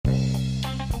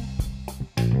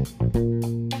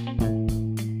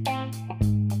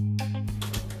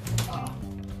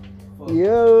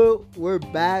Yo, we're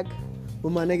back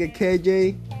with my nigga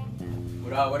KJ.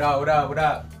 What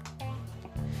up?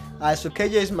 Alright, so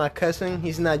KJ is my cousin.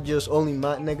 He's not just only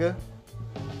my nigga.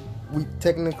 We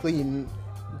technically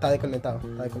está desconectado.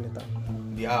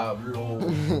 Diablo.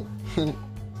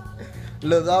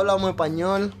 Los dos hablamos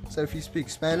español, so if you speak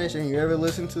Spanish and you ever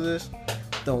listen to this,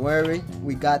 don't worry.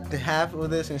 We got the half of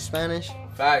this in Spanish.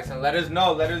 Facts, and let us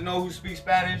know who speaks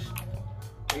Spanish.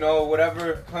 You know,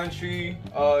 whatever country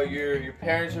your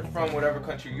parents are from, whatever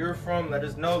country you're from, let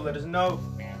us know.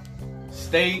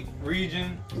 State,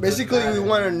 region. Basically, we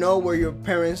want to know where your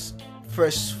parents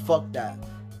first fucked at,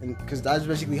 because that's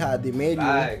basically how they made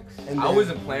Facts. you. And I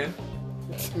wasn't playing.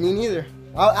 Me neither.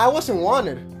 I wasn't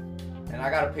wanted. And I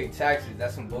gotta pay taxes.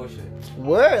 That's some bullshit.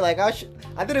 Word, like I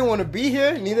didn't want to be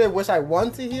here. Neither was I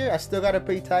wanted here. I still gotta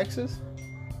pay taxes.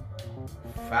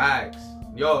 Facts.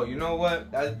 Yo, you know what?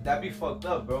 That be fucked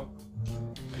up, bro.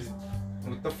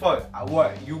 What the fuck?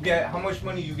 How much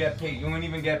money you get paid? You don't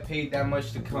even get paid that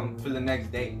much to come for the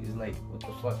next day. It's like, what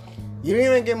the fuck? You don't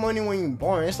even get money when you're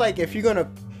born. It's like if you're gonna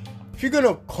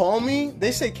call me,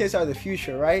 they say kids are the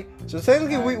future, right? So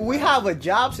technically we have a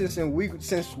job since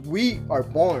we are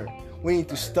born. We need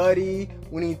to study,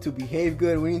 we need to behave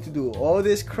good, we need to do all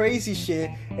this crazy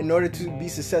shit in order to be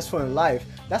successful in life.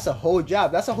 That's a whole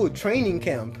job. That's a whole training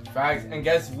camp. Facts. And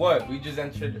guess what? We just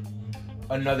entered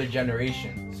another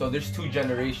generation. So there's two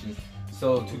generations.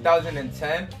 So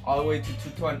 2010 all the way to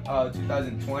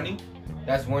 2020,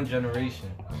 that's one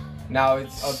generation. Now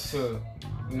it's up to,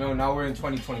 now we're in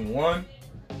 2021,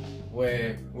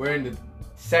 where we're in the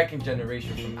second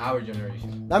generation from our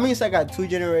generation. That means I got two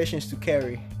generations to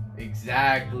carry.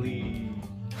 Exactly.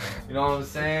 You know what I'm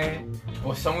saying?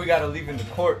 Well, some we gotta leave in the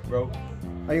court, bro.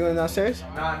 Are you going downstairs?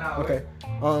 Nah. Okay.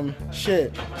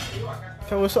 Shit.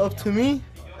 If it was up to me,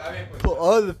 put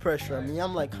all the pressure on me.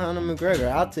 I'm like Conor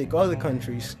McGregor. I'll take all the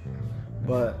countries.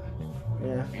 But,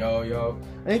 yeah. Yo.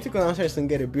 I need to go downstairs and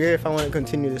get a beer if I want to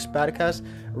continue this podcast.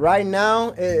 Right now,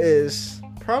 it is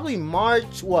probably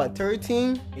March,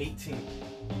 13? 18.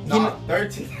 No,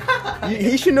 13.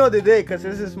 He should know the day because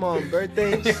it's his mom's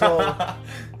birthday. So,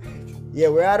 yeah,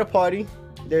 we're at a party.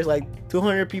 There's like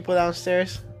 200 people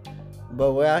downstairs.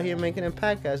 But we're out here making a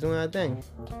podcast, doing our thing.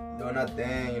 Doing our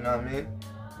thing, you know what I mean?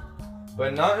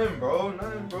 But nothing, bro. You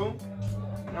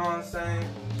know what I'm saying?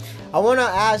 I want to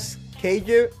ask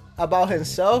KJ about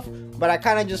himself, but I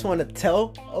kind of just want to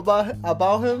tell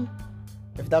about him,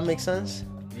 if that makes sense.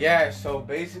 Yeah, so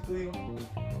basically,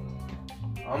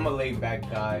 I'm a laid back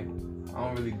guy. I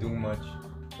don't really do much.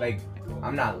 Like,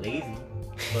 I'm not lazy,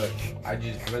 but I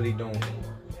just really don't.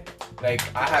 Like,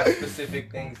 I have specific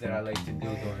things that I like to do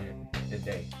during the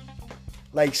day.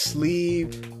 Like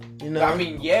sleep, I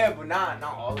mean, yeah, but not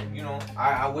all.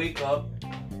 I wake up.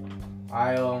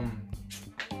 I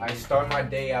start my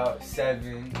day out at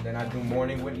 7. Then I do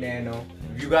Morning with Nano.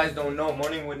 If you guys don't know,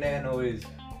 Morning with Nano it's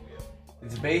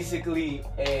basically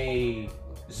a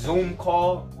Zoom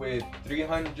call with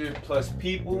 300 plus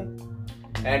people,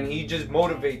 and he just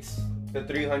motivates the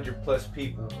 300 plus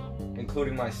people,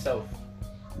 including myself.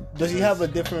 Does he have a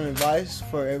different advice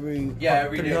for every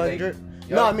 300?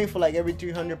 No, I mean for like every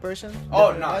 300 person.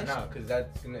 Oh no, because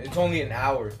it's only an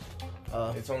hour.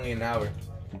 It's only an hour.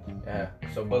 Yeah.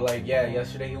 So, but like,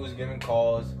 yesterday he was giving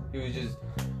calls. He was just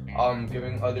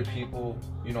giving other people,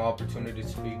 opportunity to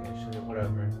speak and shit,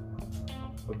 whatever.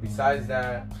 But besides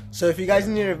that, so if you guys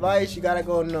need advice, you gotta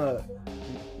go on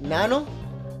Nano.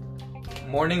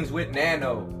 Mornings with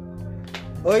Nano.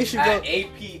 Oh, you should go at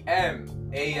 8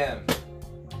 p.m. a.m.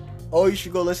 Oh, you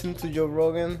should go listen to Joe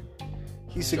Rogan.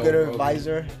 He's a good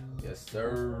advisor. Yes,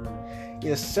 sir.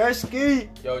 Yes, sir, Ski.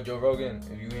 Yo, Joe Rogan,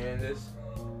 if you hearing this,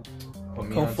 put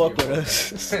me come on fuck with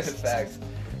us. Facts.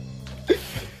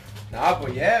 Nah,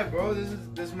 but yeah, bro, this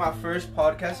is my first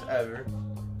podcast ever.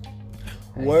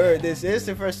 Word, this is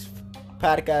the first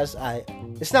podcast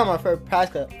it's not my first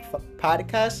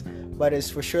podcast, but it's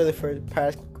for sure the first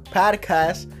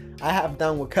podcast I have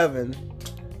done with Kevin.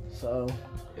 So,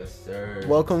 yes, sir.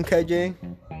 Welcome, KJ.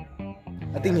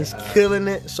 I think he's killing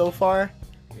it so far.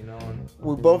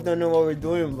 We both don't know what we're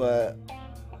doing, but...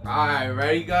 Alright,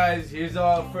 ready, guys? Here's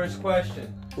our first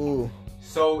question. Ooh.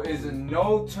 So, is a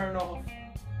no turn-off...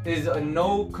 Is a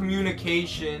no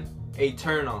communication a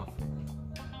turn-off?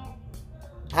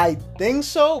 I think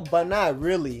so, but not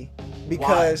really.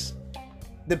 Because...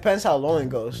 depends how long it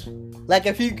goes. Like,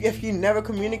 if you never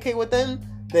communicate with them,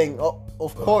 then,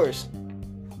 of course.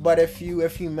 But if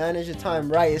you manage the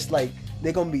time right, it's like...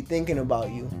 they're gonna be thinking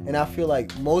about you. And I feel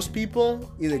like most people,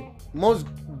 most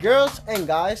girls and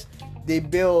guys, they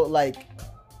build like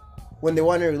when they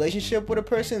want a relationship with a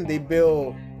person, they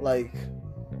build like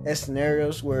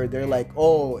scenarios where they're like,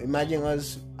 oh, imagine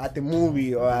us at the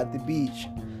movie or at the beach.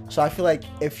 So I feel like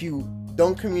if you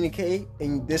don't communicate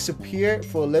and you disappear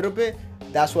for a little bit,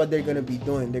 that's what they're gonna be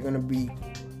doing. They're gonna be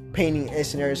painting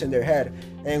scenarios in their head,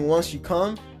 and once you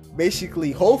come,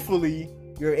 basically, hopefully,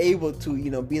 you're able to, you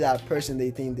know, be that person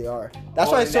they think they are.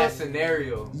 That's why in that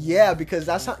scenario. Yeah, because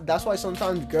that's why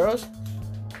sometimes girls,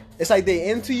 it's like they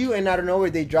into you and out of nowhere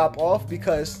they drop off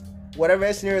because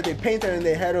whatever scenario they painted in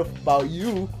their head about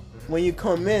you, when you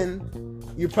come in,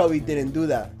 you probably didn't do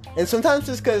that. And sometimes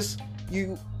it's because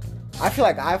I feel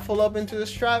like I fall up into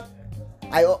this trap.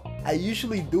 I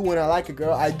usually do when I like a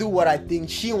girl, I do what I think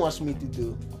she wants me to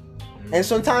do. And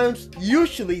sometimes,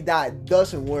 usually that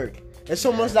doesn't work. It's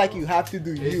almost like you have to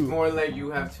do you. It's more like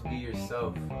you have to be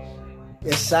yourself.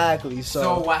 Exactly.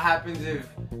 So what happens if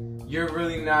you're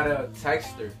really not a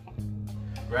texter,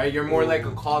 right? You're more like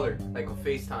a caller, like a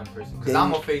FaceTime person. Because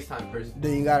I'm a FaceTime person.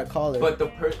 Then you gotta call her. But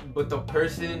the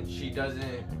person, she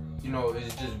doesn't, you know,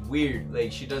 it's just weird.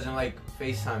 Like, she doesn't like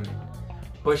FaceTiming.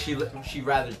 But she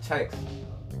rather text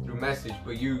through message.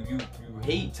 But you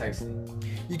hate texting.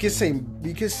 You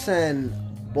can send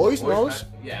voice notes.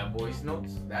 Yeah, voice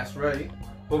notes. That's right.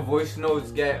 But voice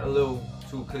notes get a little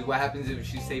too. Because what happens if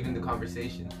she's saving the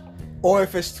conversation? Or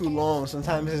if it's too long.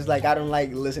 Sometimes it's like I don't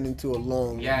like listening to a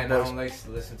long. Yeah, and voice. I don't like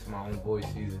to listen to my own voice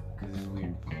either because it's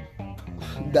weird.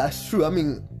 That's true. I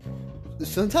mean,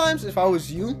 sometimes if I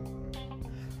was you,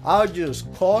 I'll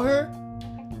just call her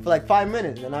for like 5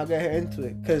 minutes and I'll get her into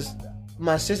it. Because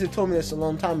my sister told me this a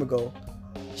long time ago.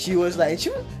 She was like,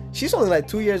 she's only like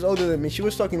 2 years older than me. She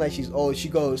was talking like she's old. She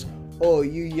goes, oh,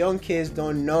 you young kids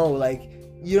don't know. Like,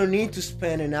 you don't need to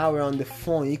spend an hour on the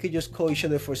phone. You could just call each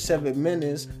other for 7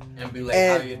 minutes. And be like,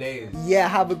 how your day is? Yeah,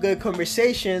 have a good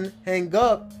conversation, hang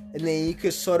up, and then you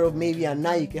could sort of, maybe at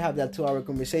night, you could have that 2-hour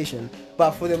conversation.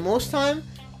 But for the most time,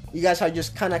 you guys are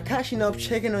just kind of catching up,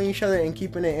 checking on each other, and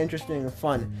keeping it interesting and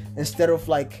fun. Instead of,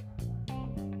 like,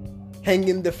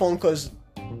 hanging the phone because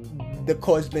the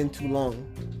call's been too long.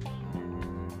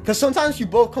 Because sometimes you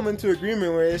both come into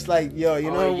agreement where it's like, yo,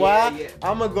 you know what? Yeah.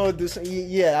 I'm going to go do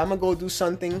I'm going to go do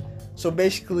something. So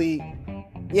basically,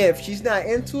 yeah, if she's not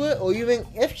into it, or even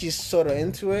if she's sort of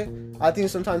into it, I think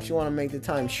sometimes you want to make the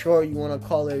time short. You want to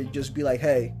call her, just be like,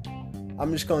 hey,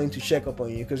 I'm just going to check up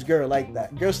on you. Because girls like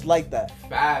that.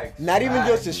 Facts. Not even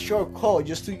just a short call.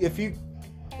 Just to, if you,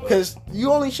 because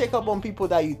you only check up on people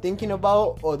that you're thinking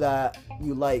about or that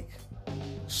you like.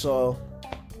 So...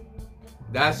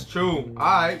 That's true.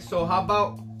 Alright, so how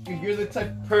about if you're the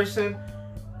type of person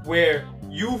where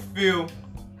you feel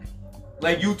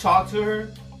like you talk to her,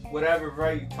 whatever,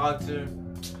 right? You talk to her,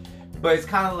 but it's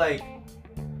kind of like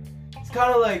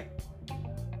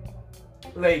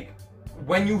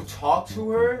when you talk to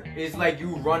her, it's like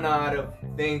you run out of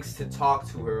things to talk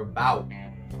to her about.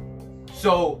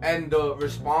 So, and the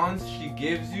response she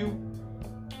gives you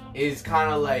is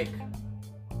kind of like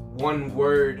one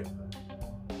word,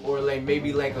 or like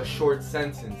maybe like a short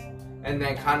sentence, and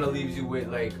then kind of leaves you with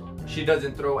like, she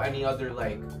doesn't throw any other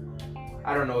like,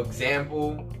 I don't know,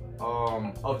 example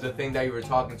of the thing that you were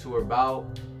talking to her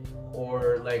about,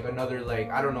 or like another,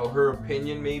 like, I don't know, her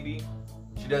opinion maybe.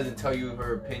 She doesn't tell you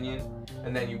her opinion,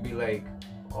 and then you'd be like,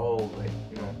 oh, like,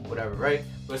 you know, whatever, right?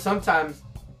 But sometimes,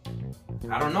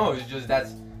 I don't know, it's just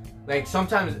that's, like,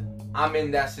 sometimes I'm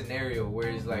in that scenario where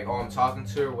it's like, oh, I'm talking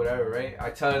to her, whatever, right? I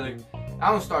tell her, like, I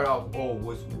don't start off, oh,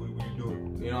 what you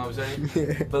doing? You know what I'm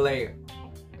saying? But like,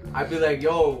 I'd be like,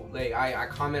 yo, like, I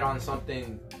comment on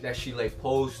something that she like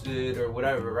posted or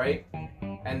whatever, right?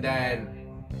 And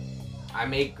then I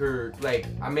make her like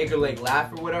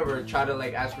laugh or whatever, or try to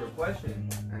like ask her a question,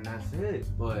 and that's it.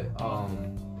 But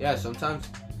yeah, sometimes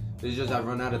it's just I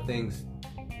run out of things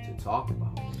to talk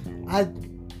about.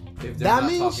 If they're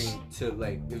talking to,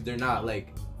 like, if they're not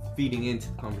like feeding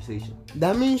into the conversation.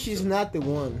 That means she's not the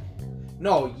one.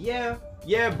 No, yeah,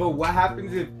 but what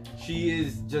happens if she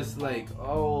is just like,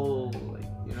 oh, like,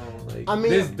 you know, like, I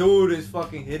mean, this dude is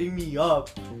fucking hitting me up.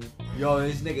 Yo,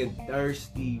 this nigga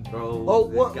thirsty, bro. Oh,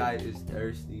 this guy is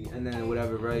thirsty. And then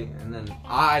whatever, right? And then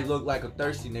I look like a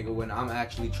thirsty nigga when I'm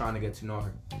actually trying to get to know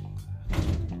her.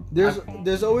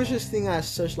 There's always this thing as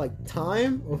such, like,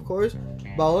 time, of course.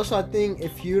 But also I think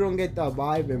if you don't get that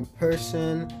vibe in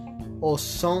person or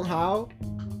somehow,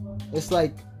 it's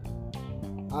like,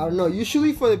 I don't know,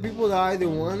 usually for the people that are the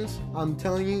ones, I'm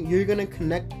telling you, you're gonna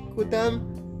connect with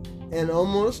them in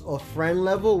almost a friend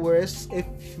level, whereas if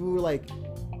you're like,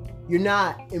 you're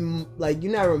not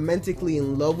romantically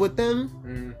in love with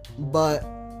them, but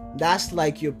that's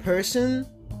like your person,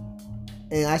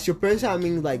 And as your person, I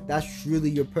mean, like, that's really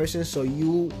your person, so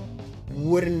you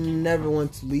wouldn't never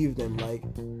want to leave them. Like,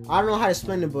 I don't know how to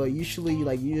explain it, but usually,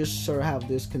 like, you just sort of have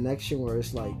this connection where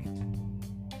it's like,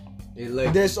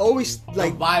 there's always,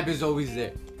 like, the vibe is always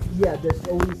there. Yeah,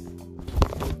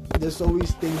 there's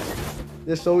always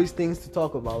things to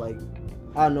talk about. Like,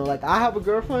 I don't know, like, I have a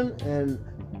girlfriend, and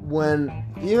even when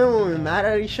we're mad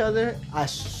at each other, I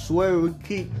swear we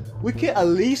could at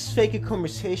least fake a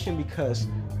conversation because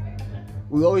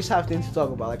we always have things to talk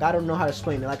about. Like, I don't know how to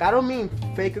explain it. Like, I don't mean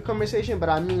fake a conversation, but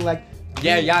I mean, like...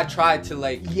 Yeah, try to,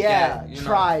 like... Yeah,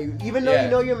 try. Even though you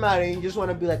know you're mad and you just want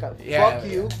to be like, fuck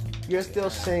you, you're still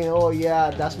saying, oh,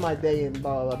 yeah, that's my day, and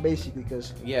blah, blah, blah, basically,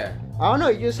 because... Yeah. I don't know,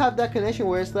 you just have that connection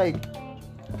where it's like...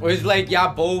 Or it's like,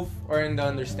 both are in the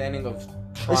understanding of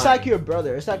trying. It's like your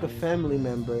brother. It's like a family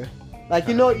member. Like,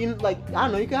 you like, I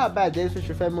don't know, you can have bad days with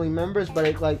your family members, but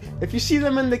it, like, if you see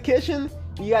them in the kitchen...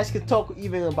 You guys could talk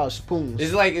even about spoons.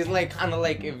 It's like kind of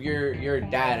like if you're a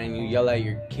dad and you yell at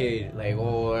your kid, like,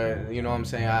 oh, you know what I'm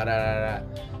saying,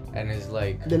 and it's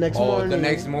like the next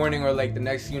morning or like the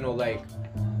next, like,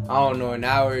 I don't know, an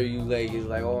hour you like, it's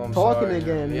like, oh, I'm talking sorry.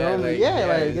 again. Yeah, like,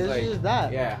 it's like, just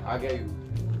that. Yeah, I get you.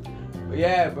 But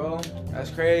yeah, bro,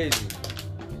 that's crazy.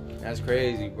 That's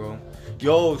crazy, bro.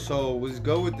 Yo, so what's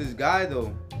good with this guy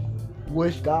though?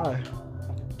 Which guy?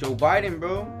 Joe Biden,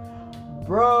 bro.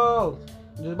 Bro.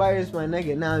 Joe Biden's my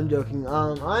nigga. Nah, I'm joking.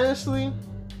 Honestly,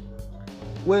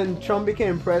 when Trump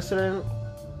became president,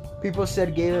 people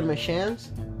said gave him a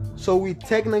chance. So we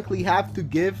technically have to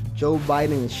give Joe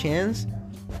Biden a chance.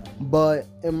 But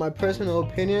in my personal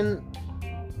opinion,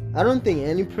 I don't think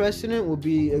any president would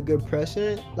be a good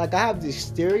president. Like, I have this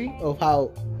theory of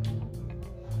how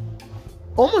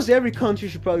almost every country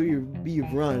should probably be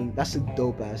run. That's a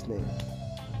dope ass name.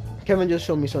 Kevin just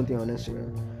showed me something on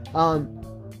Instagram.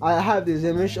 I have this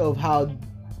image of how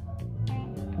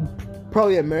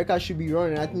probably America should be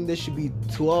run, and I think there should be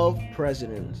 12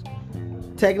 presidents.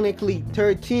 Technically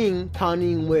 13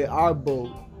 counting with our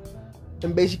vote.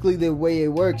 And basically the way it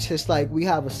works is like we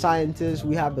have a scientist,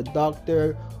 we have a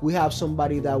doctor, we have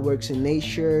somebody that works in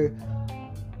nature.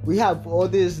 We have all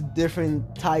these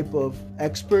different type of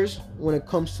experts when it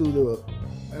comes to the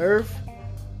earth,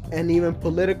 and even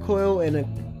political and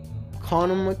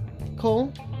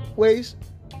economical ways.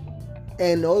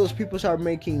 And all those people start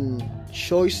making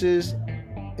choices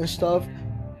and stuff,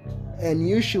 and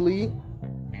usually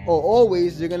or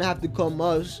always they're gonna have to come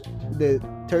us, the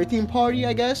 13th party,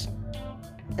 I guess.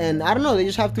 And I don't know, they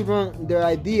just have to run their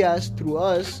ideas through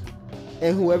us,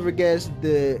 and whoever gets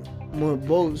the more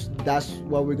votes, that's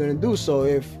what we're gonna do. So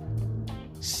if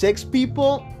 6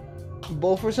 people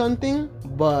vote for something,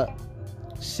 but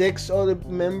 6 other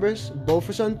members vote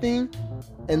for something,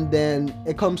 and then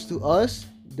it comes to us,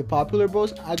 the popular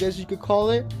votes, I guess you could call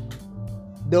it,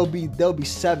 there'll be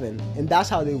 7, and that's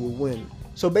how they will win.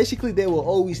 So basically they will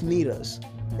always need us.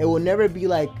 It will never be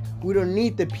like we don't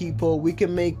need the people, we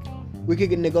can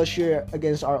negotiate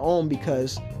against our own,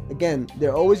 because again,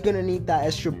 they're always gonna need that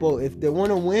extra vote. If they want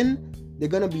to win,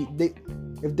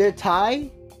 if they're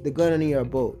tied, they're gonna need our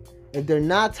vote. If they're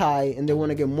not tied and they want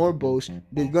to get more votes,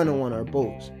 they're gonna want our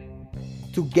votes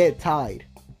to get tied.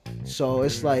 So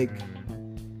it's like,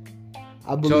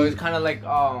 I believe. So it's kind of like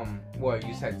what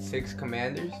you said, 6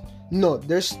 commanders? No,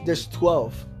 there's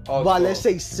 12. Oh, but 12. let's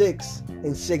say 6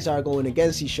 and 6 are going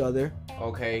against each other.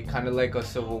 Okay, kind of like a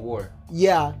civil war.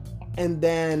 Yeah, and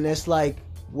then it's like,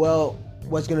 well,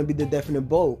 what's gonna be the definite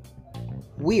vote?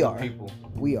 We are. People.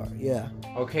 We are, yeah.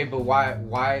 Okay, but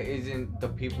why isn't the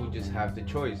people just have the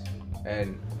choice?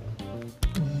 And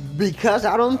because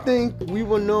I don't think we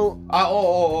will know.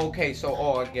 Okay. So,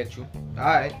 I get you. All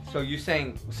right. So you're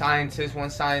saying one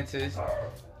scientist.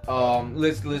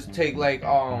 Let's take like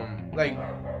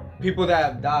people that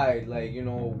have died, like,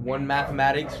 one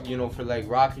mathematics, for like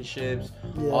rocket ships,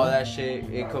 all that shit.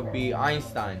 It could be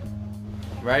Einstein,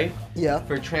 right? Yeah.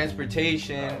 For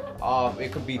transportation,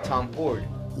 it could be Tom Ford,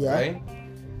 right?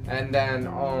 And then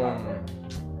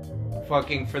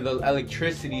fucking for the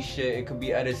electricity shit, it could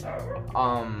be Edison.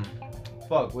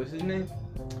 What's his name?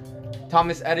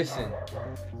 Thomas Edison.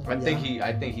 I think he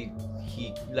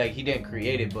like, he didn't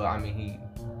create it, but I mean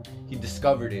he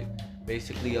discovered it.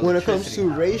 Basically, when it comes to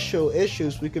racial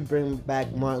issues, we could bring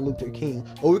back Martin Luther King,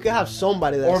 or we could have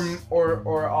somebody that's or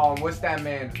what's that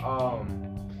man?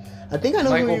 I think I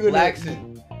know Michael who you're Blackson.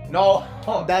 No,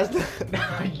 that's the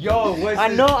yo. I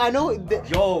know.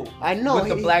 Yo, I know. With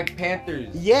the Black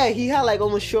Panthers. Yeah, he had like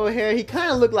almost short hair. He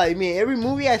kind of looked like me. Every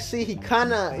movie I see,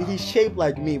 he's shaped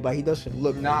like me, but he doesn't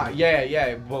look. Nah, like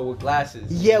yeah, but with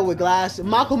glasses. Yeah, with glasses.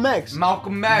 Malcolm X.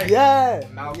 Yeah. Yeah.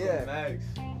 Malcolm X.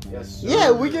 Yes, sir.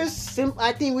 Yeah,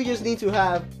 I think we just need to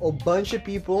have a bunch of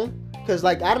people, because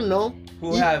like I don't know,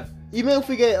 who have even if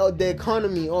we get the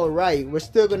economy all right, we're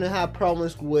still gonna have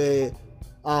problems with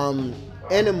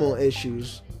animal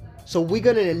issues. So we're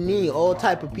gonna need all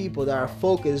type of people that are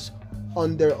focused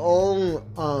on their own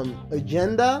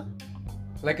agenda,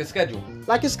 like a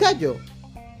schedule.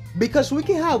 Because we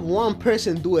can have one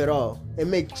person do it all. It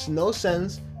makes no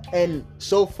sense, and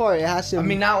so far it hasn't. I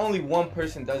mean, not only one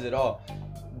person does it all.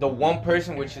 The one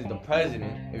person, which is the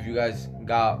president, if you guys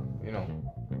got,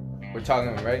 we're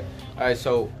talking, right? All right,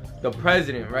 so the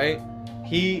president, right?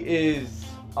 He is,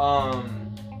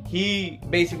 he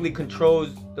basically controls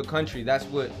the country. That's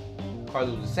what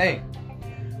Carlos was saying.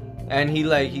 And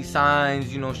he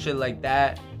signs, shit like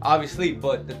that. Obviously,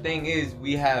 but the thing is,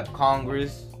 we have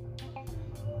Congress,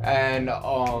 and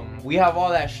we have all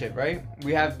that shit, right?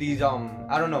 We have these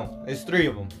I don't know. It's 3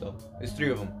 of them though. It's 3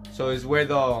 of them. So it's where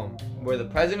the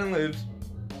president lives,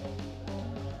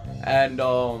 and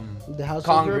the House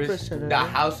Congress, of Representatives. the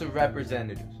House of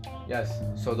Representatives. Yes.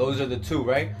 So those are the 2,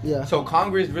 right? Yeah. So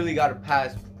Congress really got to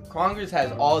pass. Congress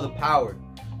has all the power.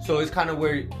 So it's kind of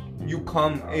where you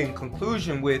come in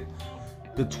conclusion with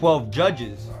the 12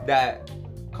 judges that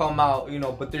come out,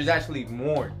 but there's actually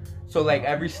more. So like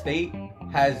every state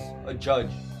has a judge.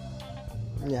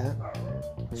 Yeah.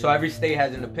 So every state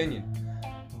has an opinion.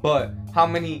 But how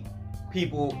many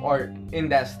people are in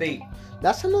that state?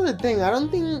 That's another thing. I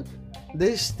don't think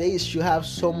these states should have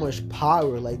so much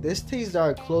power. Like, these states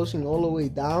are closing all the way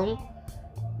down,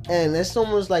 and it's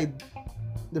almost like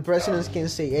the presidents can't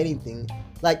say anything.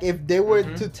 Like, if they were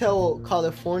to tell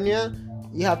California,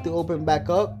 you have to open back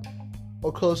up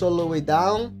or close all the way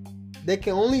down, they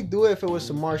can only do it if it was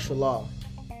a martial law.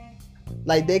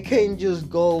 Like, they can't just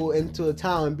go into a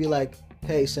town and be like,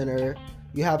 hey, Senator,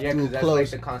 you have to that's close. like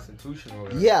the Constitution or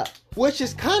whatever. Yeah, which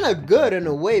is kind of good in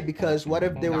a way, because what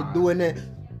if they were doing it?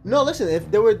 No, listen, if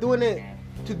they were doing it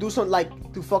to do something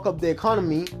like to fuck up the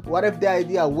economy, what if the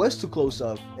idea was to close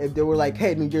up? If they were like,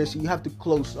 hey, New Jersey, you have to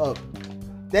close up,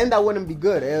 then that wouldn't be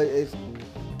good.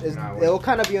 It'll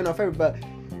kind of be unfair. But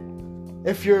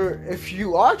if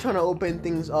you are trying to open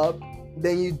things up,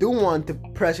 then you do want the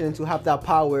president to have that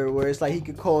power where it's like he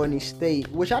could call any state,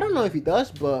 which I don't know if he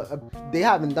does, but they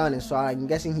haven't done it, so I'm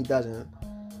guessing he doesn't.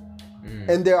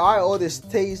 And there are other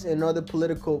states and other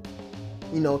political,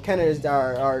 candidates that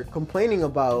are complaining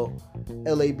about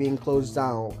LA being closed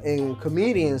down, and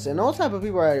comedians and all type of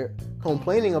people are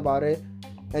complaining about it,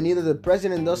 and either the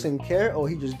president doesn't care or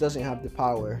he just doesn't have the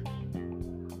power.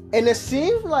 And it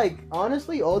seems like,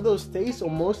 honestly, all those states,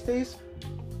 or most states,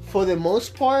 for the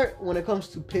most part, when it comes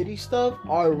to petty stuff,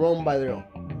 are run by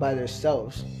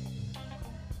themselves.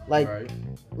 Like, right.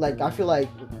 Like, I feel like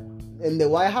in the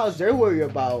White House, they're worried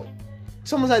about.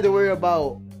 It's almost like they're worried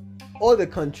about other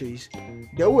countries.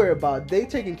 They're worried about. They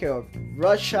taking care of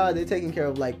Russia. They're taking care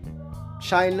of like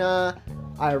China,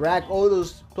 Iraq, all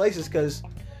those places, because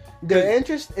their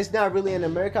interest is not really in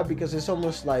America, because it's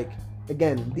almost like,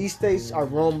 again, these states are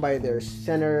run by their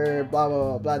senator, blah blah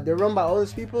blah blah. They're run by all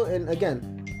these people, and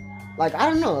again, like I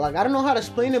don't know how to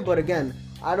explain it, but again,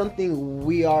 I don't think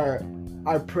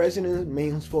our president's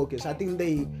main focus. I think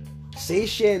they say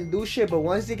shit and do shit, but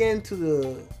once they get into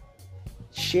the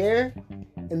chair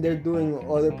and they're doing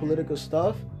other political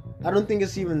stuff, I don't think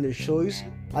it's even their choice.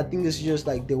 I think it's just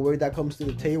like the word that comes to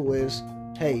the table is,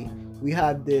 hey, we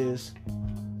have this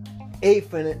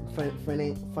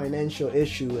financial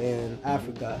issue in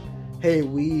Africa. Hey,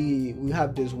 we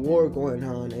have this war going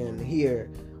on, and here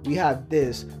we have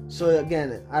this. So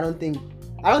again, I don't think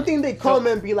they come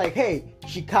and be like, hey,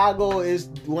 Chicago is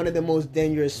one of the most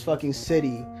dangerous fucking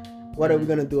city. What are we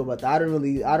gonna do about that?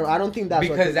 I don't think that's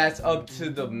because that's up to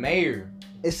the mayor.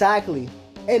 Exactly.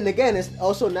 And again, it's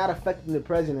also not affecting the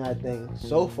president, I think.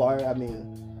 So far, I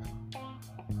mean,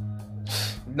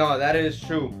 no, that is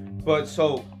true. But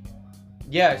so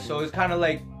it's kind of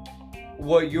like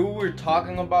what you were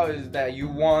talking about is that you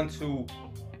want to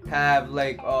have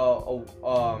like a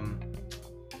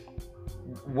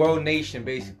world nation,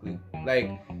 basically. Like,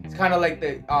 it's kind of like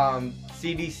the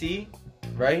CDC,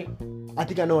 right? I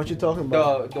think I know what you're talking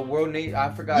about. The world nation,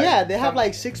 I forgot. Yeah, they have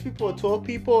like 6 people or 12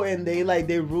 people, and they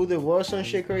rule the world, some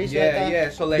shit crazy like that. Yeah.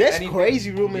 So like, there's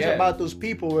crazy rumors about those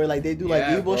people where like they do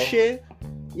like evil shit.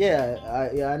 Yeah,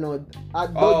 I know.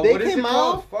 They came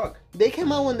out. Fuck. They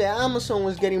came out when the Amazon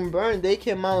was getting burned. They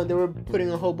came out and they were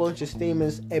putting a whole bunch of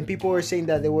statements, and people were saying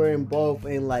that they were involved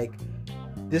in like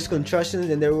this constructions,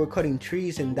 and they were cutting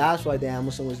trees, and that's why the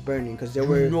Amazon was burning, because they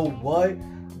were. You know what?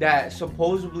 That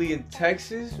supposedly in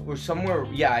Texas or somewhere.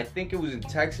 Yeah, I think it was in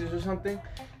Texas or something,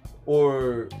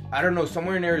 or I don't know,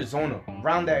 somewhere in Arizona,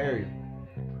 around that area.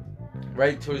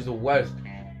 right towards the west,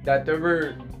 that they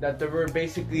were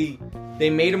basically, they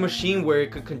made a machine where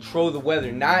it could control the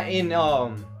weather, not in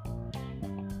a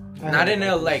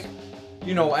like,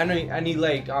 you know, any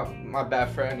like, my bad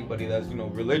for anybody that's, you know,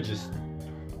 religious,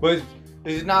 but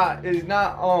it's not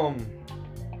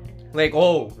like,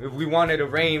 oh, if we wanted to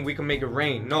rain, we can make it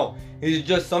rain. No, it's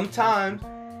just sometimes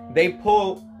they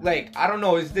pull, like, I don't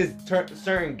know, it's this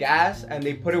certain gas, and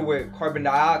they put it with carbon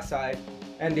dioxide,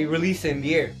 and they release it in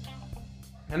the air.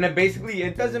 And then basically,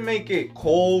 it doesn't make it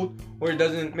cold, or it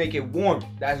doesn't make it warm.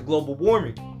 That's global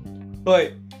warming.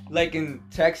 But, like in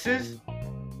Texas,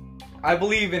 I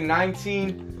believe in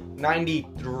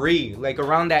 1993, like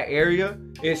around that area,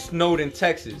 it snowed in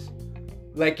Texas.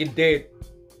 Like it did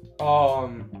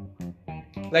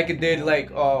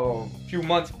like a few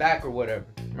months back or whatever,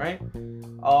 right?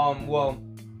 Well,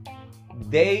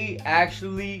 they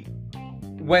actually,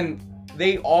 when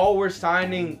they all were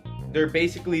signing their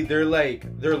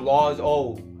laws,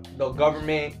 oh, the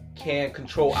government can't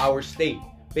control our state.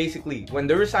 Basically, when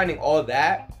they were signing all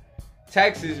that,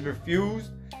 Texas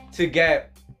refused to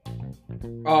get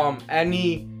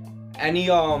any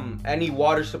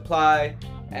water supply,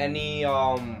 any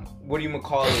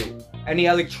any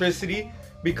electricity,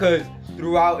 because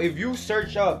if you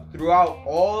search up throughout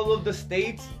all of the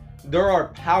states, there are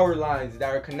power lines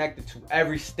that are connected to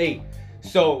every state.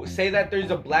 So say that there's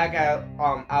a blackout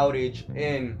outage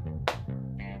in,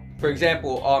 for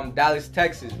example, Dallas,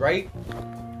 Texas, right?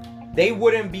 They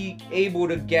wouldn't be able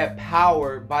to get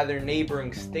power by their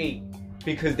neighboring state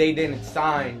because they didn't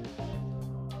sign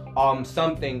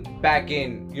something back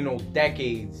in, you know,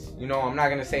 decades. You know, I'm not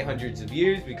gonna say hundreds of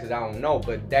years because I don't know,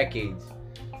 but decades.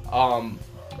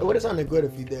 It would have sounded good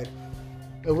if you did.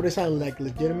 It would have sounded like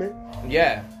legitimate.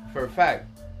 Yeah, for a fact.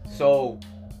 So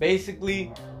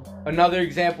basically, another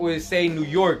example is, say, New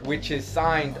York, which is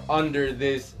signed under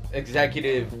this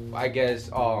executive, I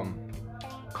guess,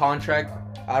 contract.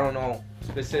 I don't know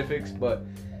specifics, but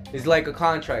it's like a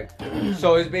contract.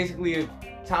 So it's basically, if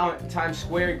Times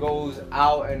Square goes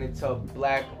out and it's a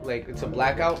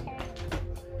blackout,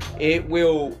 it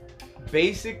will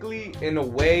basically, in a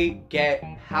way, get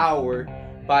power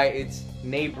by its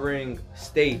neighboring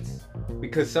states,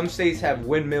 because some states have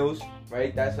windmills,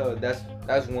 right? That's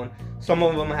one. Some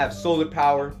of them have solar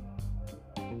power.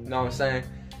 You know what I'm saying?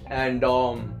 And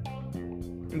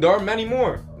there are many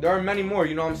more.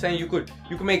 You know what I'm saying? You could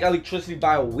make electricity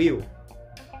by a wheel.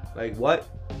 Like what?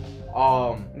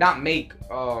 Not make.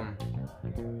 You know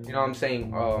what I'm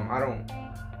saying? I don't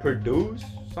produce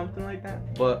something like that.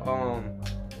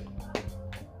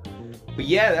 But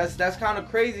yeah, that's kind of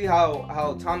crazy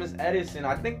how Thomas Edison,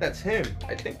 I think that's him.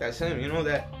 You know,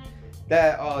 that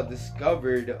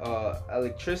discovered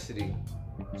electricity.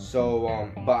 So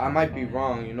but I might be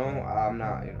wrong, you know. I'm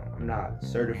not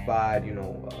certified, you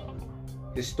know,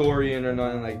 historian or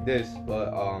nothing like this,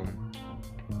 but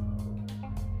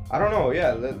I don't know.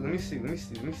 Yeah, let me see.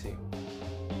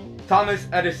 Thomas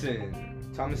Edison.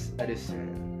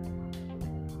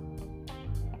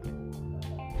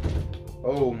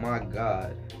 Oh my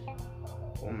god.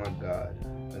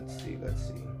 Let's see.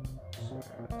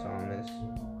 Thomas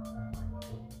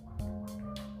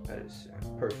Edison.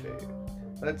 Perfect.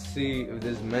 Let's see if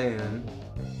this man.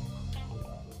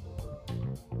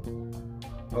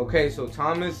 Okay, so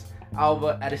Thomas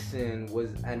Alva Edison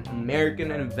was an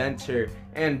American inventor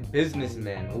and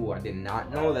businessman. Oh, I did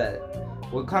not know that.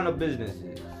 What kind of business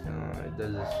is?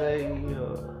 Does it say?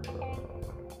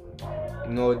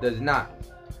 No, it does not.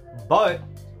 But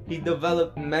he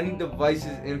developed many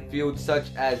devices in fields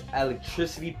such as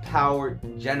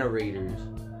electricity-powered generators.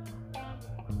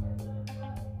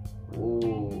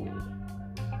 Ooh.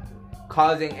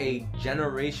 Causing a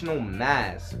generational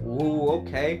mass. Ooh,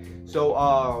 okay.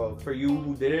 So, for you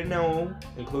who didn't know,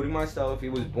 including myself, he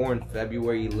was born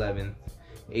February 11th,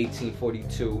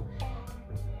 1842,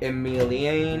 in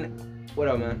Millian,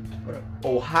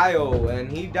 Ohio,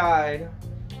 and he died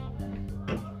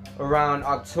around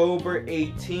October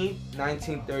 18th,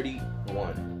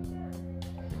 1931.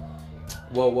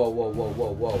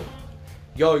 Whoa.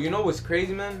 Yo, you know what's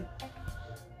crazy, man?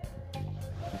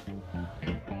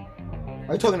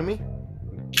 Are you talking to me?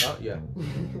 Oh, yeah.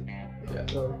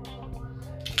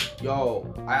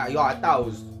 Yo, I thought it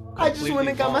was. I just went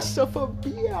and got fun. myself a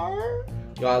beer.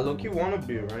 Yo, I look, you want a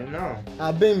beer right now.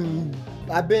 I've been.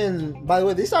 By the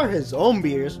way, these are his own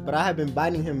beers, but I have been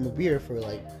buying him a beer for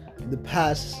like the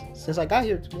past, since I got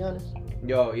here, to be honest.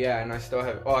 Yo, yeah, and I still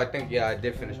have. Oh, I think, yeah, I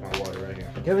did finish my water right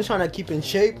here. He was trying to keep in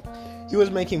shape. He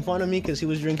was making fun of me because he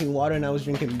was drinking water and I was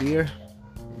drinking beer.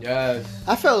 Yes.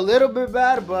 I felt a little bit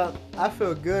bad, but I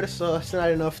feel good, so it's not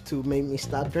enough to make me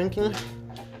stop drinking. You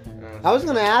know what I'm drunk. I was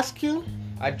gonna ask you.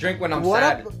 I drink when I'm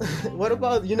sad. What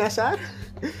about you? Not sad?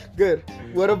 Good.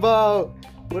 What about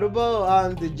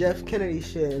the Jeff Kennedy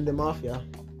shit and the mafia?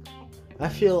 I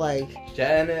feel like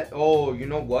Janet. Oh, you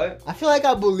know what? I feel like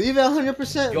I believe it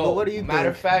 100%. Yo, but what do you matter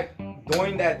of think? fact,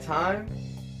 during that time.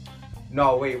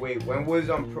 No, wait. When was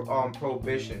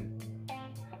Prohibition?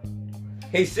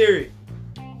 Hey Siri.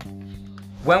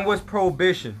 When was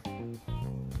Prohibition?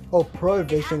 Oh, It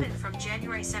prohibition. happened from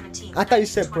January 17th. I thought you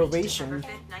said 1920 to probation. December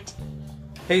 5th,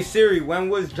 19 Hey Siri, when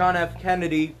was John F.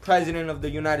 Kennedy president of the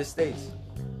United States?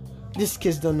 These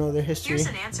kids don't know their history. Here's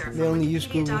an answer They from only use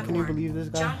Google. Can you Wikipedia.org. believe this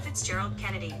guy? John Fitzgerald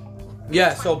Kennedy.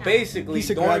 Yeah, so 29. basically, He used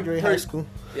to during graduate high school.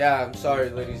 Yeah, I'm sorry,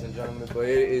 ladies and gentlemen, but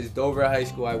it is Dover High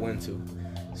School I went to.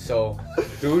 So,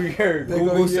 do your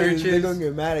Google They're searches. gonna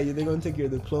get mad at you. They're gonna take your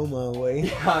diploma away.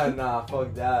 Yeah, nah,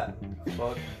 fuck that.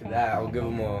 Fuck that. I'll give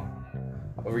them a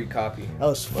recopy. That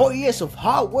was 4 years of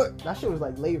hard work. That shit was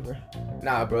like labor.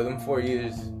 Nah, bro, them 4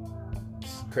 years,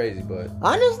 it's crazy, but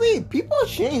Honestly, people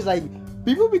change. Like,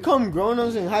 people become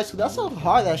grown-ups in high school. That's how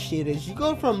hard that shit is. You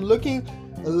go from looking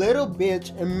a little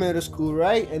bitch in middle school,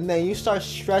 right? And then you start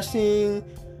stressing.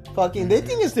 Fucking, they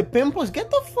think it's the pimples.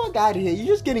 Get the fuck out of here. You're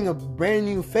just getting a brand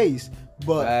new face.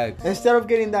 But Facts. instead of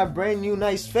getting that brand new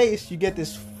nice face, you get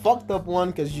this fucked up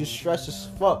one because you're stressed as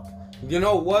fuck. you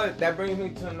know what? That brings me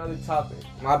to another topic.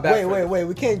 My bad. Wait.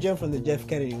 We can't jump from the Jeff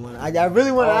Kennedy one. I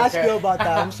really want to ask Okay. you about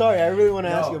that. I'm sorry. I really want to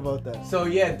No. ask you about that. So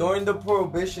yeah, during the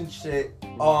Prohibition shit,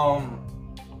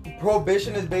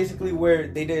 Prohibition is basically where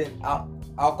they did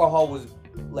alcohol was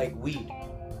like weed.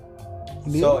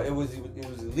 Legal? So it was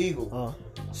illegal. Oh.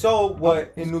 So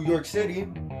what in New York City,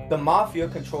 the mafia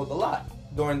controlled a lot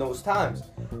during those times,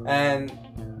 and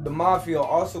the mafia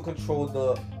also controlled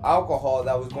the alcohol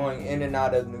that was going in and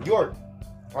out of New York,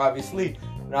 obviously,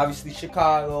 and obviously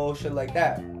Chicago, shit like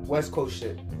that, West Coast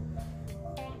shit,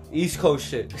 East Coast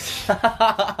shit.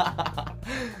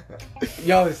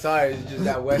 Yo, sorry, it's just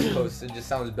that West Coast. It just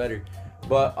sounds better,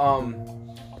 but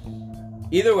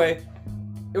either way.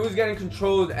 It was getting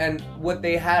controlled, and what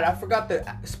they had, I forgot the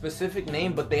specific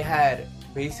name, but they had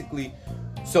basically,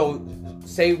 so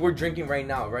say we're drinking right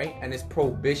now, right? And it's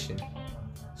Prohibition.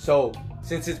 So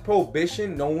since it's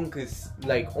Prohibition, no one could,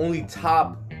 like, only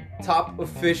top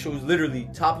officials, literally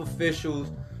top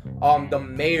officials, the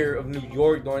mayor of New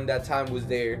York during that time was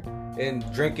there and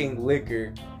drinking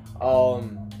liquor.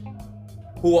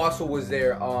 Who also was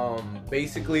there?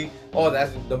 Basically,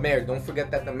 that's the mayor. Don't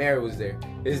forget that the mayor was there.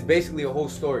 It's basically a whole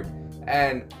story.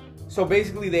 And so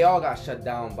basically, they all got shut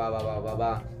down. Blah blah blah blah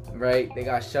blah. Right? They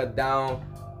got shut down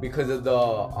because of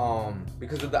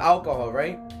the alcohol,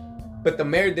 right? But the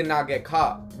mayor did not get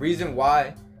caught. Reason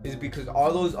why is because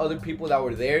all those other people that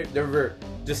were there were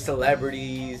just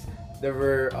celebrities. There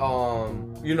were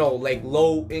like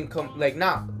low income, like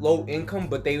not low income,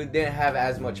 but they didn't have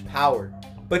as much power.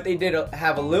 But they did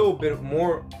have a little bit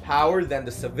more power than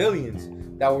the civilians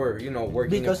that were,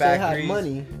 working Because in they factories. had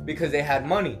money. Because they had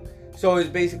money. So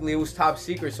it was top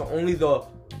secret. So only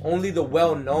the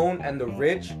well known and the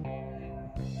rich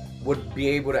would be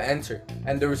able to enter.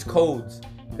 And there was codes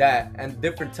and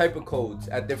different type of codes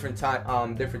at different type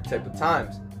of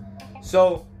times.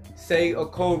 So say a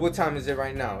code. What time is it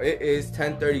right now? It is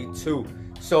 10:32.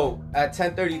 So at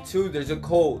 10:32, there's a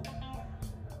code.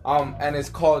 And it's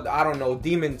called, I don't know,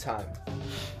 demon time.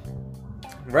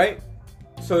 Right?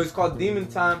 So it's called demon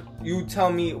time. You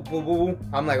tell me, boo, boo, boo.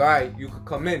 I'm like, all right, you could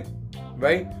come in.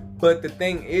 Right? But the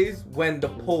thing is, when the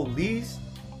police,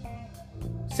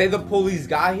 say the police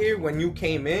got here, when you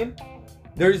came in,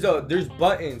 there's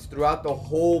buttons throughout the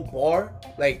whole bar,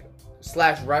 like /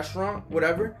 restaurant,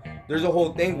 whatever. There's a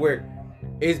whole thing where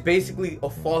it's basically a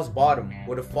false bottom.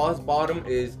 What a false bottom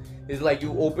is like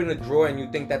you open a drawer and you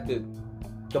think that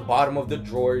the bottom of the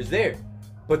drawer is there,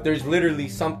 but there's literally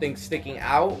something sticking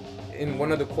out in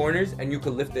one of the corners and you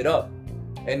could lift it up,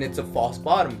 and it's a false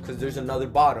bottom because there's another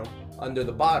bottom under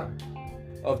the bottom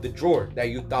of the drawer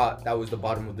that you thought that was the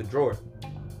bottom of the drawer.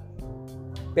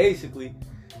 Basically,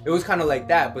 it was kind of like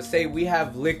that. But say we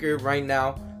have liquor right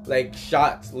now, like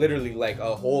shots, literally like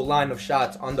a whole line of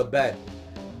shots on the bed.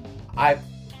 I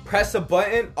press a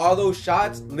button, all those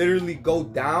shots literally go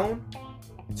down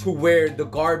to where the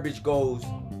garbage goes,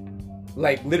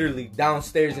 like literally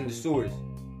downstairs in the sewers.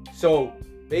 So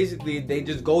basically they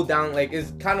just go down, like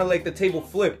it's kind of like the table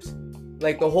flips,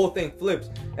 like the whole thing flips.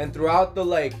 And throughout the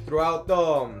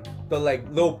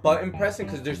little button pressing,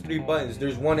 because there's 3 buttons,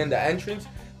 there's one in the entrance,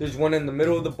 there's one in the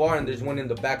middle of the bar, and there's one in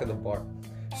the back of the bar.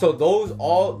 So those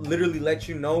all literally let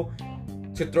you know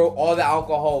to throw all the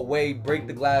alcohol away, break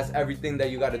the glass, everything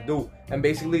that you got to do. And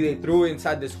basically they threw it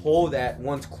inside this hole that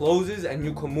once closes and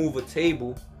you can move a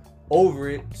table over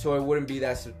it so it wouldn't be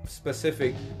that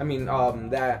specific.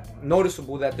 That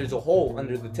noticeable that there's a hole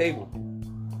under the table.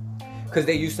 Because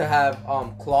they used to have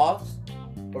cloths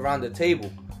around the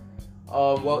table.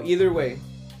 Well, either way,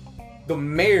 the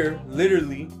mayor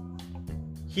literally,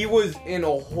 he was in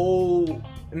a whole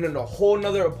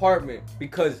nother apartment,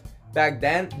 because back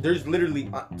then there's literally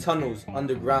tunnels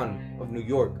underground of New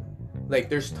York. Like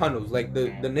there's tunnels, like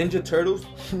the Ninja Turtles.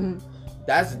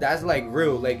 That's like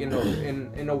real, like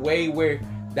in a way where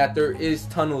that there is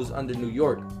tunnels under New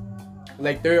York.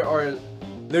 Like there are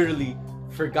literally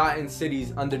forgotten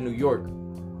cities under New York.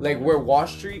 Like where Wall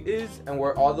Street is and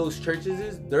where all those churches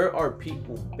is, there are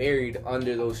people buried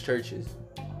under those churches.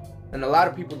 And a lot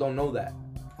of people don't know that.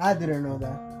 I didn't know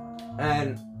that.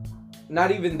 And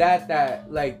not even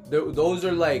that like those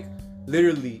are like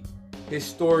literally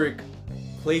historic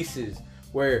places,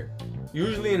 where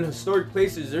usually in historic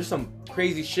places there's some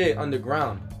crazy shit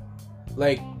underground.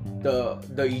 Like the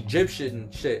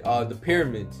Egyptian shit, the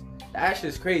pyramids. That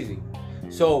shit's crazy.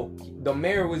 So the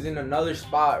mayor was in another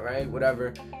spot, right?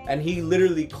 Whatever. And he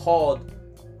literally called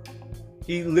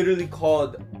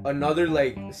another,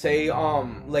 like, say,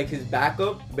 like his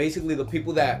backup, basically the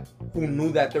people who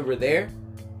knew that they were there,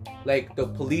 like the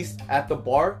police at the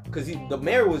bar, because the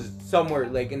mayor was somewhere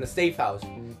like in the safe house.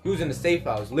 He was in the safe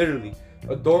house, literally.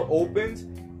 A door opens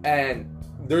and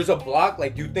there's a block,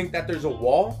 like you think that there's a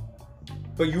wall,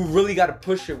 but you really got to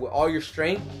push it with all your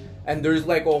strength. And there's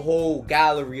like a whole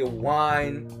gallery of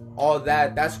wine, all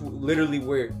that. That's literally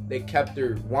where they kept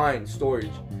their wine storage,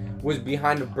 was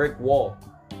behind a brick wall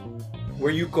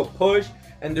where you could push.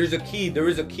 And there is a key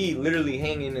literally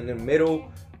hanging in the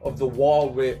middle of the wall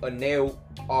with a nail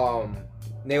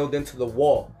nailed into the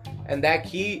wall. And that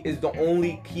key is the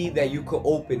only key that you could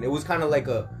open. It was kind of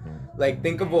like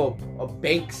think of a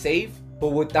bank safe, but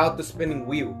without the spinning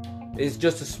wheel. It's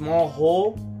just a small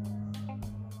hole,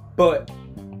 but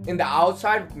in the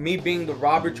outside, me being the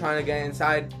robber trying to get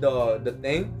inside the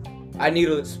thing, I need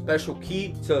a special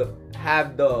key to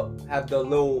have the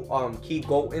little key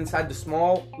go inside the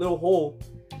small little hole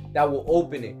that will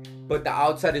open it. But the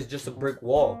outside is just a brick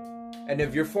wall. And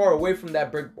if you're far away from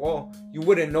that brick wall, you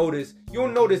wouldn't notice. You'll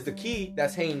notice the key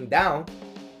that's hanging down,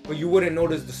 but you wouldn't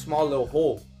notice the small little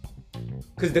hole.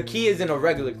 Because the key isn't a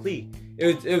regular key.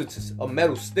 It was just a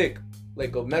metal stick,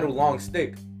 like a metal long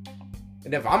stick.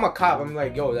 And if I'm a cop, I'm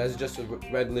like, yo, that's just a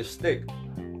regular stick.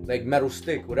 Like metal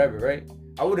stick, whatever, right?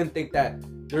 I wouldn't think that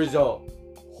there's a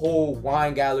whole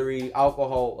wine gallery,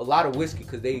 alcohol, a lot of whiskey,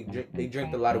 because they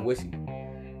drink a lot of whiskey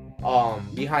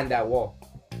behind that wall.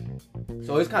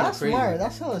 So it's kind of crazy. Smart.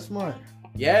 That's hella smart.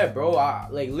 Yeah, bro. I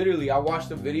watched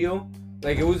the video.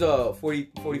 Like, it was a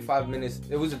 45 minutes.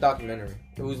 It was a documentary.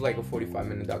 It was like a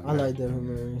 45-minute documentary. I like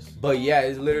documentaries. But yeah,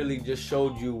 it literally just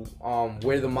showed you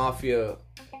where the mafia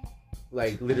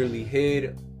like literally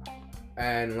hid,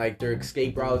 and like their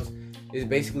escape routes is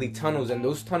basically tunnels, and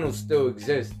those tunnels still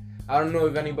exist. I don't know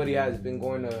if anybody has been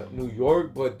going to New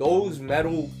York, but those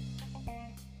metal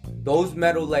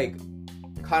like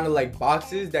kind of like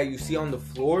boxes that you see on the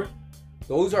floor,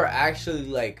 those are actually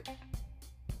like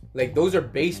those are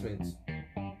basements.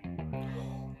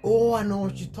 Oh, I know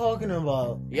what you're talking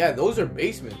about. Yeah, those are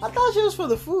basements. I thought it was for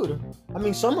the food. I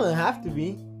mean, some of them have to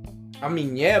be. I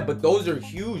mean, yeah, but those are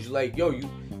huge. Like, yo, you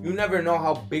never know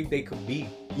how big they could be.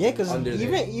 Yeah, because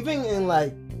even in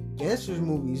like gangsters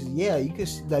movies, yeah, you could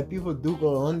like people do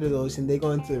go under those and they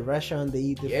go into the restaurant, they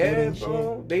eat the food and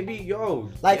bro, shit. They be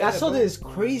Like yeah, I saw bro. this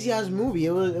crazy ass movie.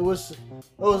 It was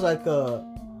like a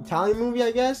Italian movie,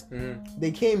 I guess. Mm-hmm. They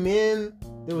came in,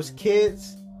 there was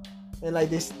kids, and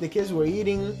like the kids were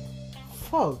eating.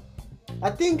 Fuck, I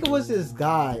think it was this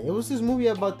guy. It was this movie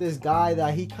about this guy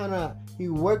that he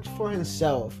worked for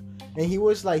himself, and he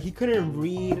was like, he couldn't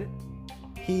read,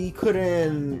 he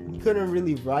couldn't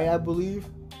really write, I believe.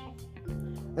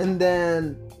 And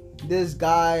then this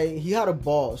guy, he had a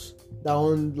boss that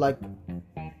owned like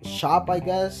shop, I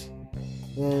guess,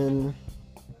 and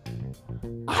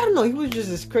I don't know, he was just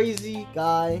this crazy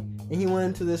guy, and he went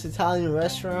into this Italian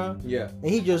restaurant, Yeah. and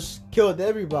he just killed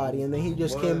everybody, and then he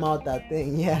just came out that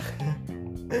thing. Yeah.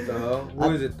 What the hell?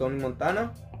 Who is it? Tony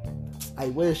Montana? I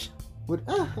wish.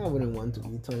 I wouldn't want to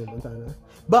be Tony Montana.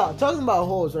 But talking about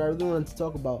holes, what I really wanted to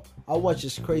talk about, I watched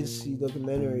this crazy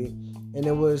documentary, and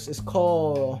it's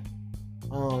called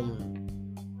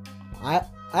I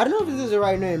don't know if this is the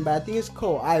right name, but I think it's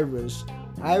called Iris.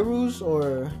 Iris,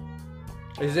 or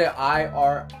Is it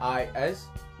IRIS?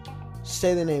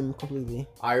 say the name completely.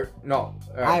 No.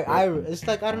 Iris. It's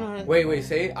like, I don't know. Wait.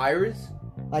 Say it. Iris.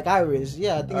 Like Iris.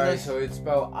 Yeah, I think Alright, that's. so it's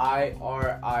spelled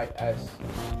IRIS.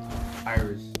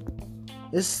 Iris.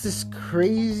 It's this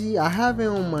crazy. I have it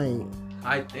on my.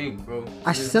 I think, bro.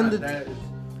 I It's send not it- that,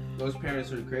 those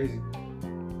parents are crazy.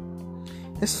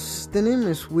 It's the name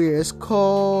is weird. It's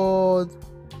called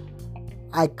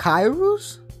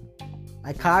Icarus.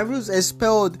 Icarus is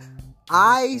spelled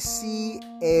ICARUS.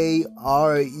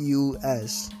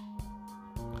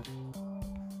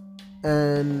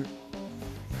 And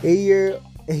a year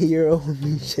old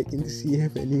me checking to see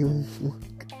if anyone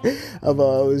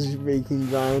about I was breaking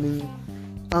drowning.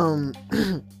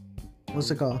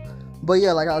 What's it called? But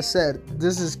yeah, like I said,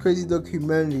 this is crazy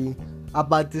documentary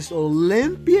about this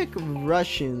Olympic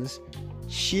Russians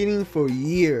cheating for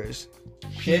years.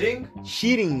 Cheating?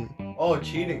 Cheating. Oh,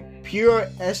 cheating. Pure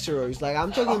steroids. Like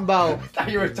I'm talking about I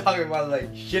thought you were talking about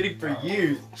like shitting for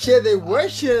years. shit. They were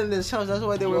shitting themselves. That's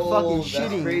why they were fucking That's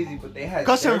cheating. crazy, but they had.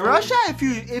 Cause in steroids. Russia,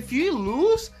 if you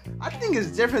lose, I think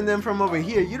it's different than from over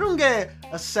here. You don't get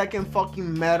a second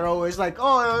fucking medal. It's like,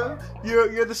 oh,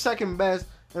 you're the second best.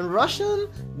 In Russian,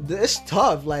 it's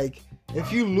tough. Like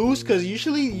if you lose, cause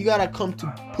usually you gotta come to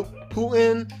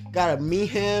Putin, gotta meet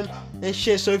him and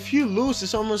shit. So if you lose,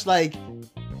 it's almost like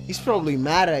he's probably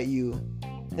mad at you.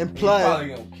 And He's plus, probably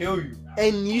gonna kill you.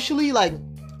 and usually, like,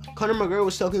 Conor McGregor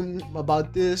was talking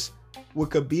about this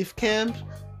with Khabib camps.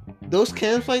 Those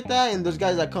camps like that, and those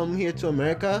guys that come here to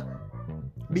America,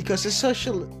 because it's such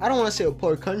a, I don't want to say a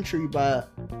poor country, but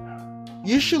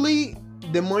usually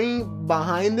the money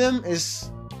behind them is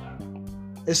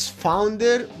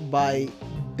founded by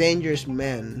dangerous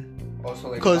men.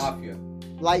 Also, like 'Cause- mafia.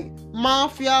 Like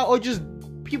mafia or just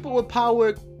people with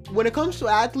power. When it comes to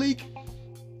athlete,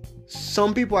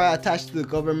 some people are attached to the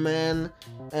government,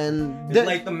 and It's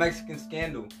like the Mexican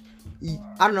scandal.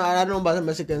 I don't know about the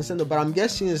Mexican scandal, but I'm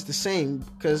guessing it's the same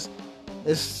because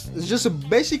it's just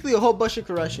basically a whole bunch of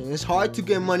corruption. It's hard to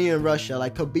get money in Russia.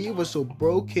 Like Khabib was a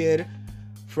broke kid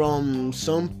from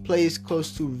some place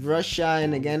close to Russia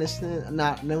and Afghanistan.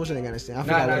 That wasn't Afghanistan. I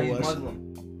forgot what it he's was. Muslim.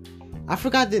 I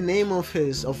forgot the name of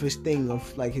his thing,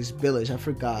 of like his village. I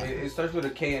forgot. It starts with a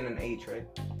K and an H, right?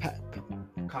 Ka-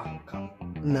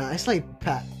 Nah, it's like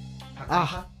Pat.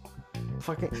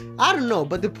 Fucking. I don't know,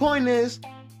 but the point is,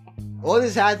 all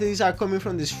these athletes are coming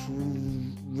from this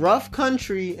rough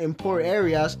country in poor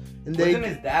areas, and Wasn't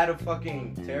his dad a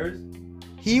fucking terrorist?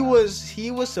 he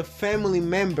was a family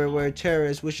member were a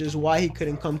terrorist, which is why he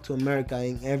couldn't come to America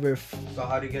and ever. So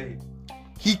how'd he get here?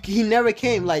 He never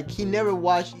came. Like he never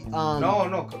watched.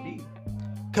 No, Khabib.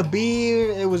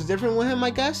 Khabib, it was different with him,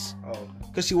 I guess, Oh,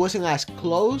 because he wasn't as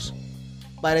close.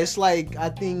 But it's like I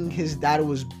think his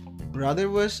brother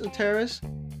was a terrorist,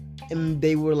 and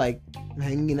they were like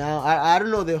hanging out. I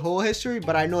don't know the whole history,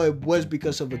 but I know it was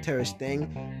because of a terrorist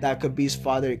thing that Khabib's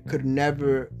father could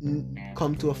never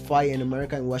come to a fight in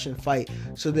America and watch him fight.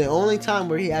 So the only time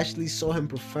where he actually saw him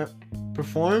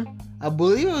perform, I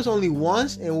believe it was only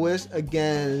once, and was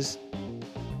against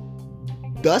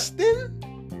Dustin.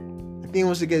 I think it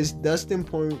was against Dustin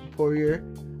Poirier.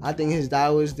 I think his dad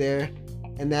was there,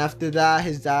 and after that,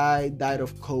 his dad died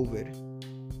of COVID.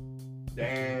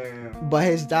 damn. But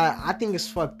his dad, I think it's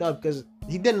fucked up because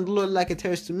he didn't look like a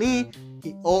terrorist to me.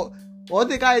 All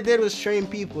the guy did was train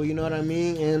people, you know what I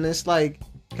mean? And it's like,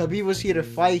 Khabib was here to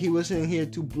fight. He wasn't here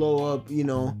to blow up, an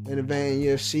event in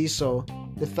UFC. So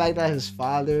the fact that his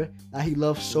father, that he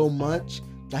loved so much,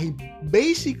 that he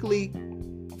basically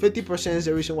 50% is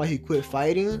the reason why he quit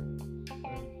fighting.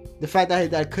 The fact that his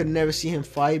dad could never see him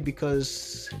fight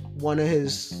because one of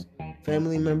his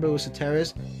family members was a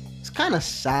terrorist. It's kind of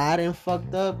sad and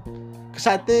fucked up. Because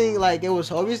I think like it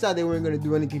was obvious that they weren't going to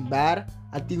do anything bad.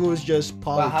 I think it was just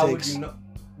But how would politics. you know?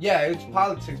 Yeah, it's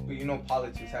politics, but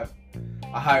politics have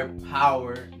a higher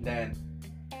power than,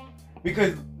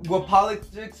 because what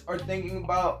politics are thinking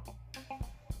about,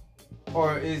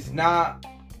 or is not,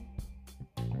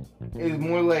 is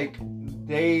more like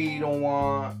they don't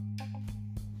want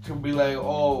to be like,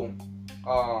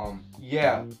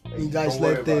 yeah. You guys don't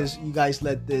worry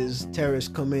let this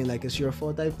terrorist come in like it's your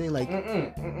fault type thing. Like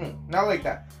not like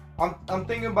that. I'm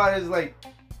thinking about it as like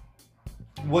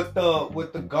what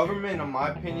the government, in my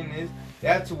opinion, is they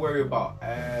have to worry about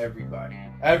everybody.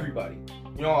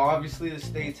 Obviously the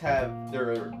states have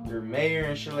their mayor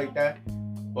and shit like that,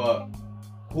 but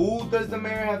who does the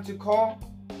mayor have to call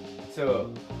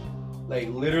to like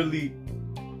literally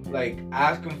like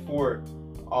ask him for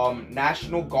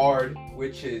National Guard,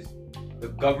 which is the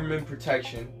government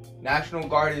protection. National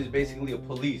Guard is basically a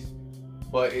police,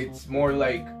 but it's more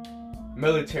like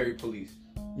military police.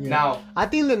 yeah. Now, I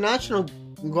think the National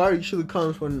Guard usually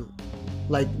comes when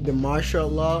like the martial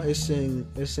law is in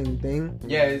thing.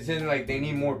 Yeah, it's in like they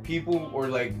need more people, or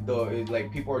like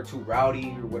like people are too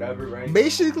rowdy or whatever, right?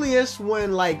 Basically, it's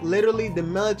when like literally the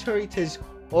military takes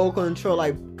all control.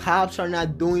 Like cops are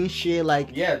not doing shit. Like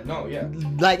Yeah, no, yeah.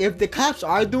 like if the cops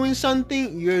are doing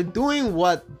something, you're doing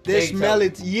what this They tell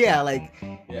military. Yeah, like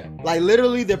Yeah. like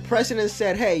literally the president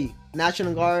said, "Hey,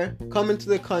 National Guard, come into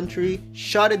the country,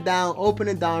 shut it down, open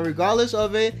it down, regardless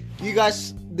of it. You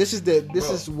guys, this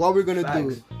is what we're gonna do."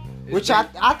 Facts. Which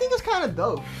It's I think is kind of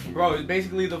dope. Bro, it's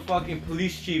basically the fucking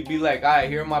police chief be like, alright,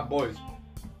 here are my boys.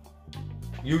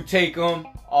 You take them,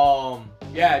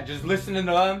 yeah, just listen to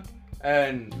them,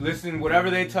 and listen, whatever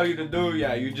they tell you to do,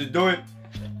 yeah, you just do it.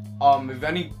 If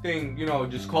anything, you know,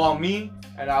 just call me,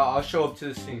 and I'll show up to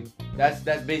the scene. That's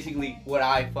basically what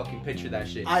I fucking picture that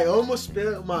shit. I almost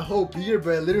spilled my whole beer,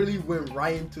 but it literally went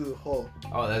right into the hole.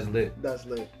 Oh, that's lit. That's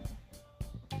lit.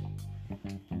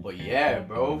 But yeah,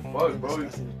 bro, fuck, bro.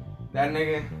 That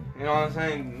nigga, you know what I'm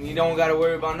saying? He don't gotta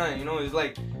worry about nothing. You know, it's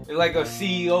like a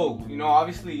CEO. You know,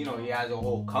 obviously, you know, he has a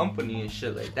whole company and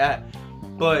shit like that.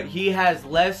 But he has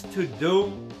less to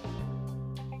do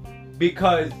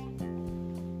because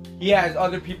he has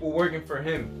other people working for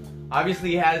him. Obviously,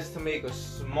 he has to make a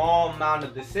small amount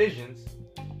of decisions.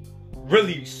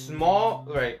 Really small,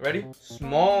 right? Ready?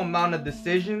 Small amount of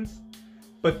decisions.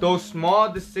 But those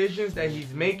small decisions that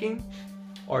he's making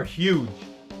are huge.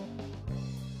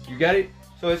 You get it?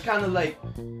 So it's kind of like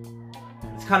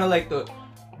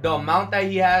the amount that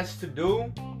he has to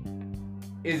do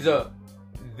is a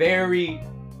very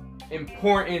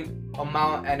important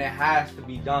amount, and it has to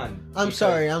be done. I'm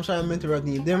sorry, I'm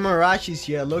interrupting you. The Marachis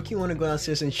here. Loki want to go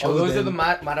downstairs and show Oh, those them.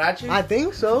 are the Marachis? I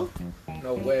think so.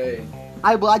 No way.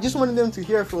 I just wanted them to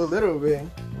hear for a little bit.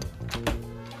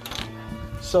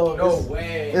 So No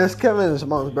way. it's Kevin's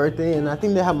mom's birthday, and I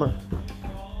think they have more.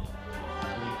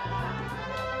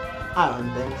 I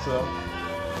don't think so.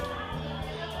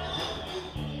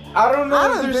 I don't know I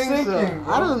what don't they're think thinking, so.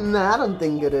 bro. I don't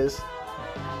think it is.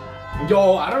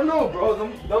 Yo, I don't know, bro.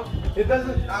 It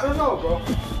doesn't. I don't know, bro.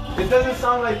 It doesn't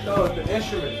sound like the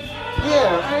instrument.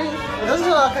 Yeah, right? It doesn't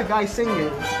sound like a guy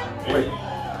singing. Wait.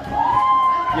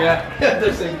 Yeah,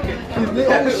 they're singing.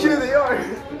 Oh shit, they are.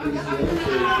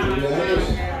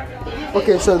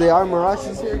 Okay, so they are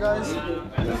Marachis here, guys.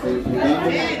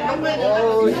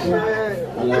 Oh shit.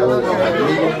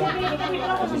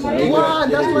 Juan,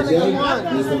 that's my name,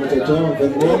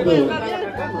 Juan.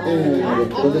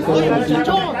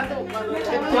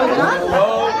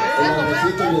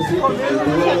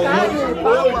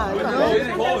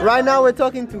 Right now we're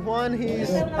talking to Juan.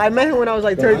 I met him when I was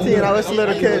like 13. I was a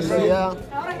little kid, so yeah.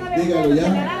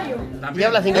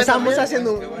 Estamos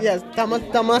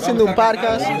haciendo un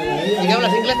podcast. ¿Y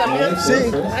hablas inglés también?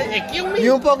 Sí. Ay, excuse me. Y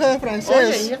un poco de Oye, ¿y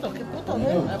francés. esto qué puto,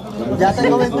 no? Ya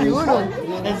tengo 21.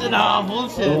 Ese no,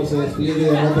 bullshit. Cómo se despliegue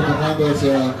de Rafa Fernando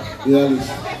hacia Idalis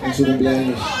en su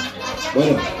cumpleaños.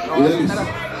 Bueno, Idalis,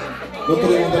 no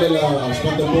queremos darle la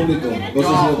espalda al público. No sé si de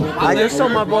pronto- I just saw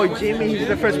my boy Jimmy. He's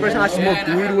the first person I smoked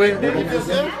weed with.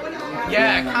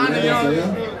 Yeah, kind of, yo.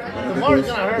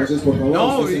 Entonces, por favor,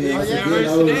 No, ustedes it's se queden al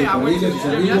lado de sus familias, sus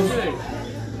amigos, yesterday.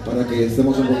 para que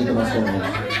estemos un poquito más cómodos.